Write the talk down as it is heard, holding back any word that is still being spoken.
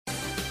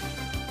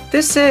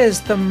This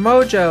is the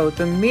Mojo,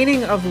 the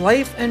Meaning of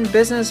Life and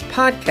Business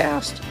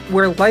podcast,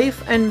 where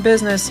life and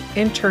business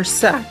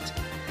intersect.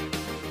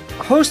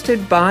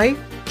 Hosted by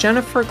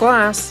Jennifer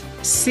Glass,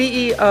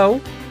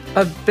 CEO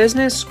of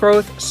Business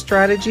Growth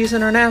Strategies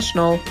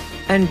International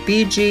and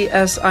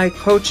BGSI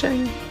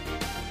Coaching.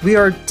 We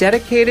are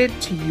dedicated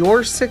to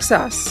your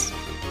success.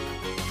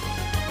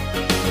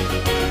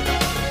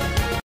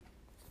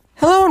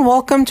 Hello and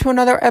welcome to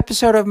another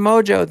episode of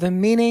Mojo, the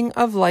Meaning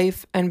of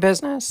Life and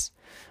Business.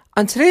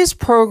 On today's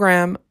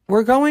program,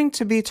 we're going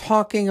to be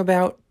talking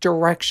about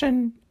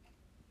direction.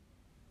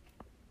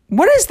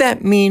 What does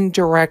that mean,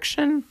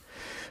 direction?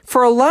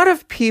 For a lot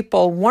of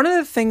people, one of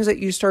the things that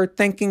you start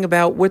thinking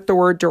about with the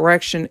word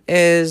direction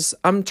is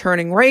I'm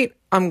turning right,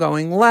 I'm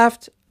going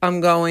left, I'm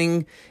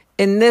going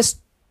in this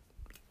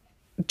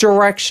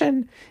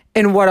direction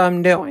in what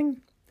I'm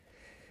doing.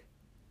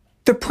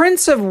 The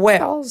Prince of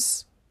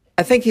Wales,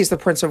 I think he's the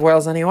Prince of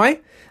Wales anyway,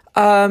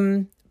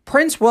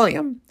 Prince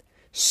William,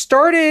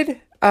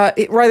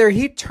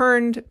 he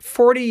turned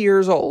 40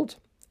 years old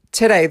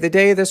today, the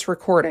day of this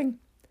recording.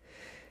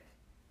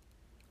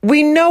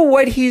 We know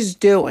what he's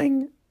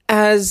doing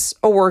as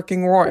a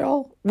working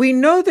royal. We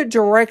know the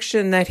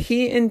direction that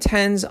he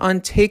intends on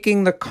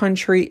taking the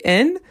country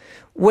in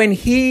when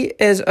he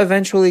is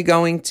eventually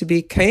going to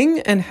be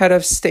king and head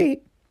of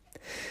state.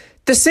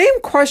 The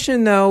same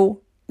question,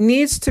 though,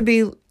 needs to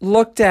be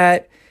looked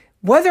at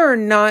whether or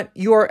not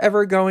you are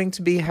ever going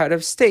to be head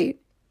of state.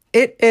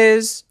 It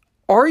is,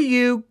 are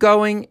you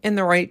going in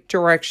the right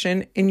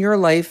direction in your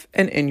life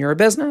and in your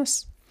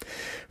business?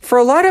 For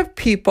a lot of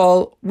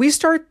people, we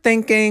start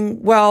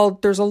thinking, well,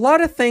 there's a lot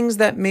of things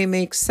that may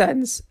make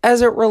sense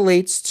as it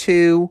relates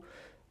to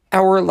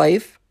our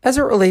life, as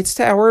it relates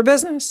to our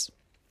business.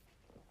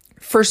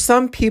 For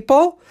some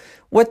people,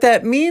 what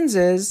that means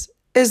is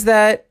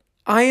that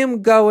I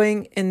am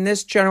going in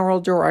this general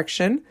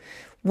direction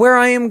where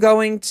I am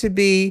going to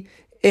be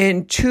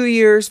in 2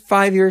 years,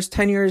 5 years,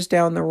 10 years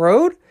down the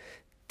road.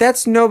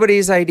 That's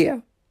nobody's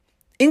idea,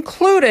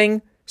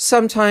 including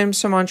sometimes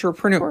some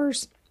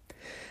entrepreneurs.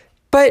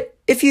 But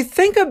if you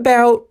think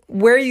about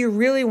where you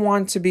really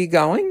want to be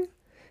going,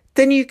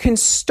 then you can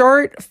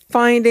start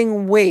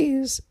finding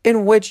ways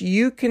in which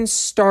you can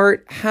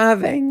start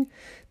having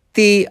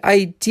the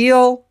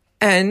ideal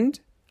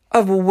end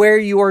of where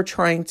you are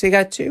trying to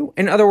get to.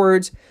 In other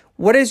words,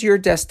 what is your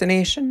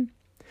destination?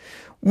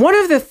 One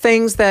of the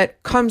things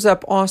that comes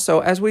up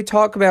also as we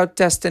talk about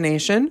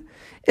destination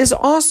is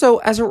also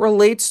as it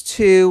relates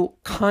to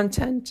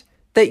content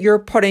that you're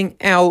putting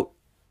out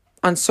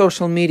on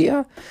social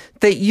media,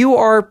 that you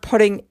are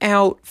putting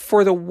out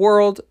for the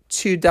world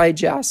to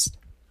digest.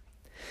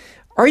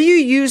 Are you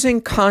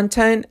using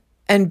content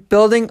and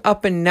building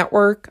up a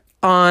network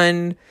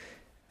on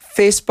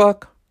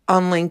Facebook,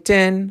 on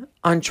LinkedIn,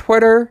 on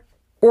Twitter,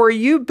 or are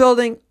you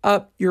building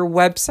up your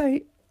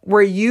website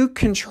where you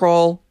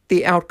control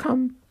the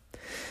outcome?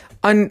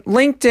 On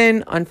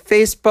LinkedIn, on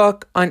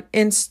Facebook, on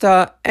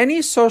Insta,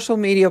 any social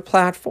media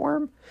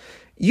platform,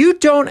 you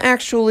don't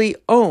actually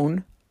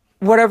own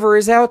whatever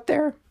is out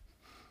there.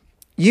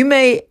 You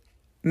may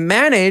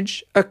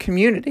manage a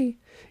community.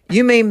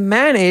 You may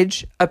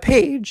manage a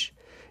page.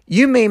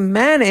 You may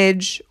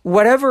manage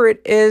whatever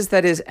it is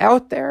that is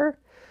out there,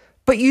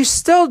 but you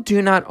still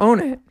do not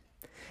own it.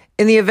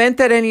 In the event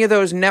that any of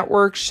those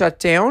networks shut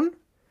down,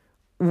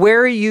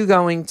 where are you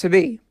going to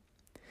be?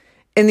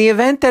 In the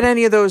event that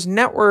any of those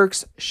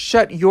networks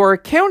shut your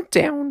account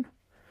down,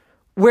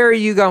 where are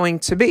you going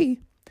to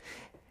be?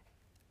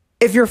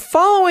 If you're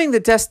following the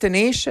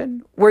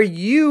destination where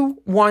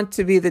you want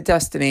to be the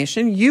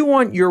destination, you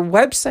want your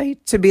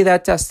website to be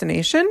that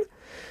destination,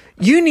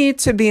 you need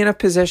to be in a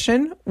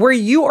position where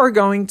you are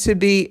going to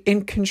be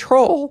in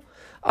control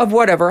of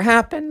whatever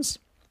happens.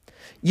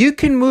 You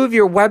can move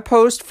your web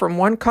post from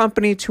one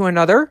company to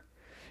another.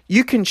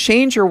 You can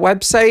change your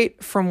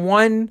website from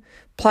one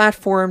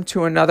platform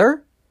to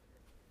another.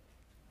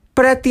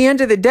 But at the end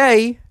of the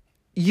day,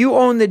 you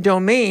own the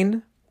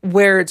domain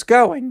where it's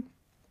going.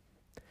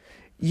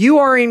 You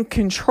are in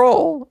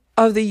control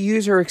of the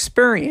user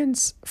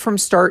experience from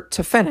start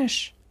to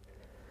finish.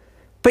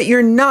 But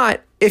you're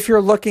not if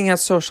you're looking at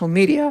social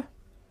media.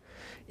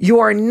 You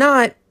are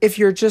not if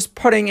you're just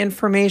putting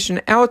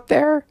information out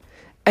there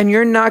and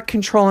you're not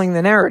controlling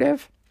the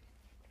narrative.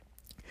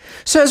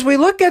 So as we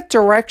look at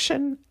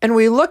direction and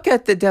we look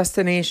at the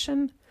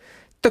destination,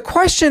 the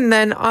question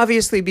then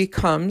obviously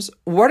becomes,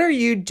 what are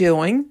you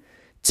doing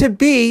to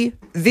be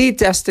the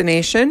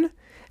destination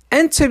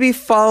and to be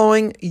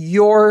following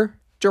your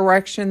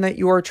direction that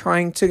you are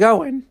trying to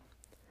go in?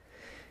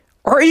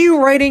 Are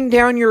you writing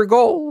down your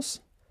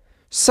goals?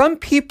 Some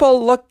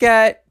people look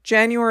at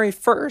January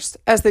 1st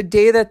as the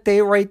day that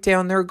they write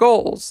down their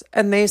goals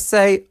and they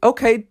say,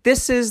 okay,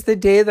 this is the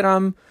day that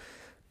I'm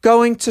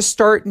going to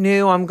start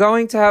new. I'm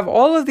going to have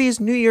all of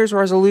these New Year's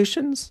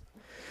resolutions.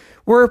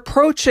 We're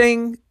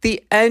approaching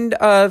the end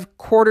of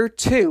quarter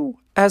 2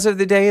 as of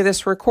the day of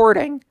this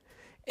recording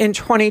in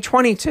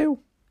 2022.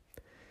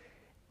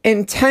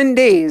 In 10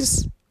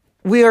 days,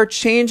 we are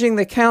changing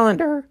the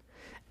calendar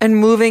and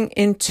moving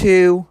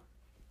into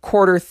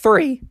quarter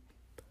 3.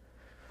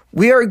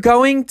 We are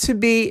going to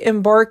be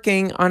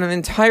embarking on an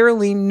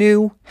entirely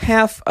new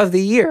half of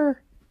the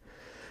year.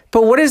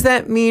 But what does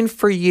that mean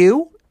for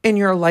you in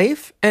your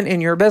life and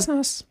in your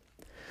business?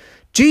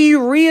 Do you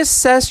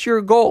reassess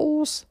your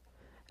goals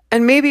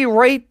and maybe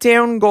write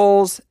down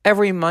goals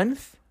every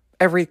month,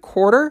 every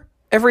quarter,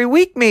 every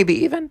week, maybe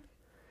even,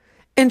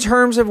 in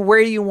terms of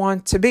where you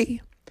want to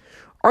be?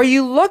 Are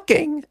you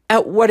looking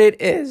at what it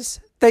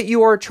is that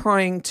you are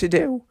trying to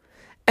do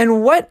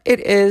and what it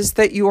is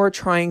that you are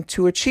trying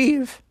to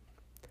achieve?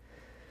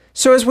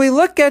 So as we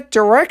look at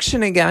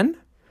direction again,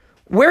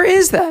 where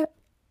is that?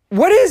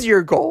 What is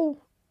your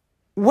goal?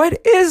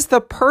 What is the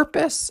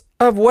purpose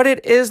of what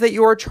it is that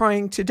you are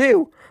trying to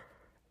do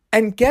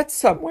and get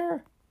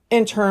somewhere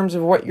in terms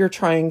of what you're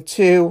trying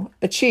to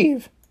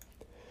achieve?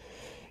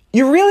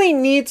 You really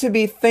need to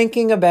be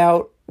thinking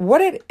about what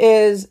it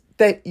is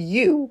that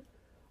you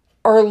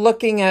are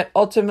looking at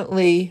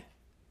ultimately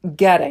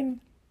getting,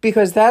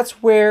 because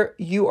that's where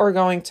you are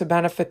going to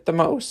benefit the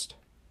most.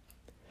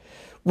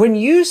 When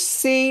you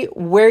see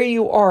where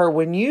you are,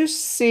 when you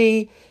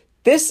see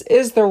this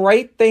is the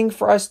right thing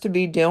for us to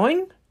be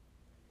doing,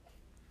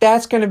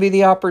 that's going to be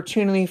the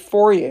opportunity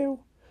for you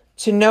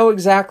to know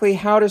exactly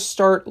how to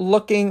start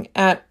looking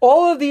at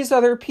all of these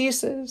other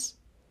pieces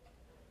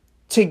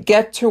to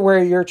get to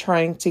where you're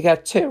trying to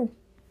get to.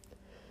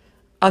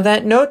 On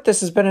that note,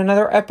 this has been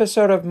another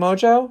episode of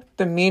Mojo,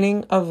 the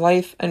meaning of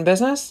life and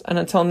business. And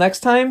until next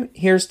time,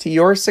 here's to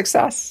your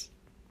success.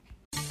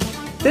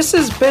 This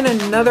has been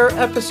another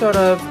episode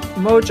of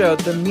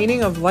Mojo, the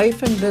meaning of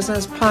life and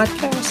business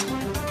podcast.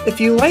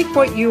 If you like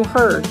what you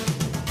heard,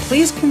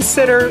 please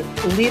consider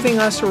leaving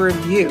us a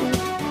review,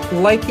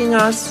 liking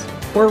us,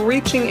 or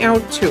reaching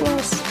out to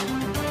us.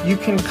 You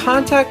can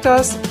contact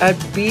us at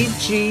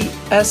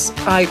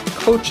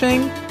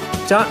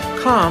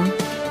bgsicoaching.com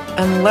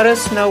and let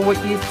us know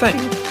what you think.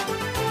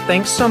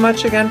 Thanks so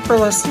much again for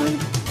listening.